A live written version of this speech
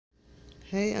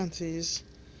Hey aunties,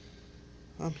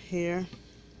 I'm here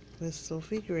with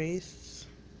Sophie Grace.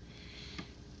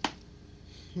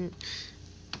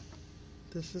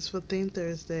 This is for Theme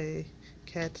Thursday,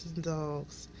 cats and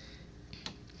dogs.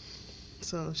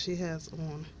 So she has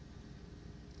on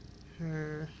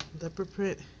her leopard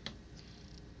print,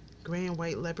 gray and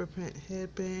white leopard print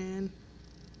headband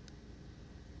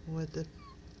with the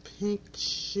pink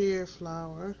sheer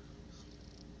flower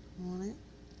on it.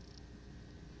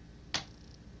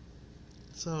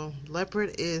 So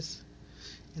leopard is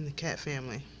in the cat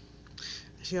family.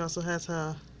 She also has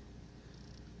her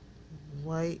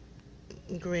white,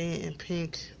 gray, and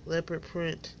pink leopard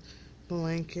print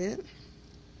blanket.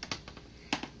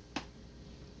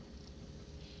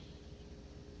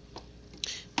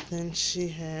 Then she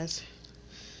has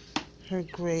her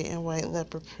gray and white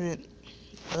leopard print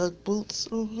Ugg boots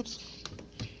on.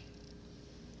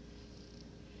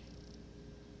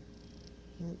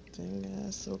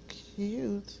 That's so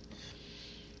cute.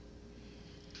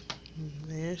 And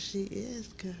there she is,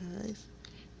 guys.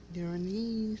 Your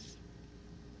niece.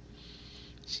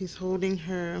 She's holding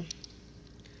her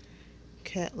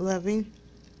cat lovey,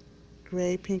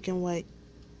 gray, pink, and white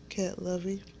cat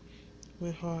lovey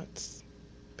with hearts,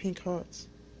 pink hearts.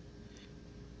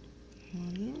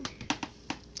 Then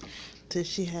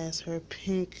she has her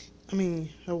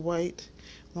her white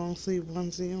long sleeve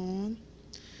onesie on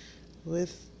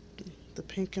with the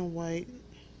pink and white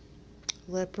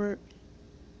leopard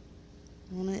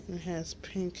on it, and it has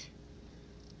pink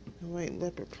and white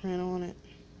leopard print on it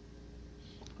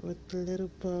with the little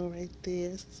bow right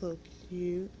there. So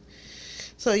cute.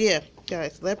 So yeah,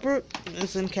 guys, leopard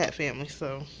is in cat family.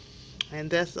 So, and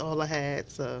that's all I had.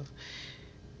 So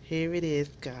here it is,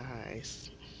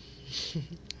 guys.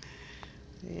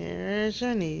 There's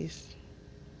your niece.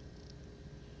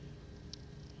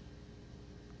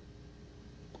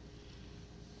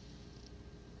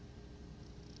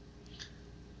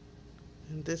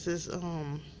 And this is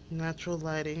natural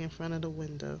lighting in front of the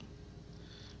window.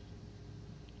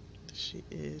 She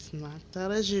is knocked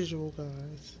out as usual,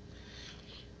 guys.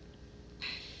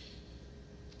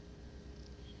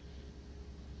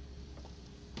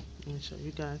 Let me show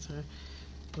you guys her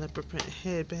leopard print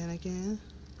headband again.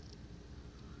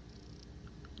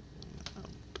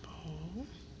 A bow.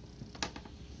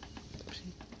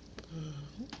 Pink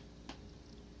bow.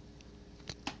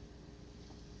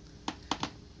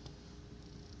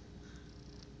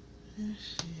 There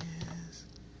she is.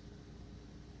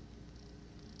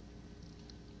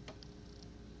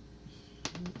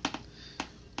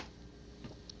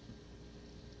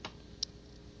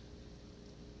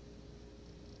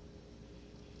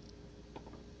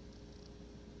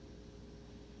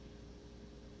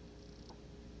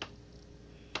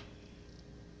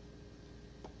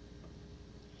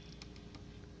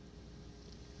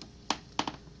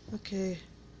 Okay.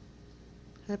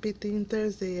 Happy Theme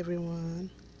Thursday, everyone.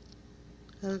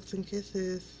 Hugs and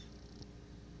kisses.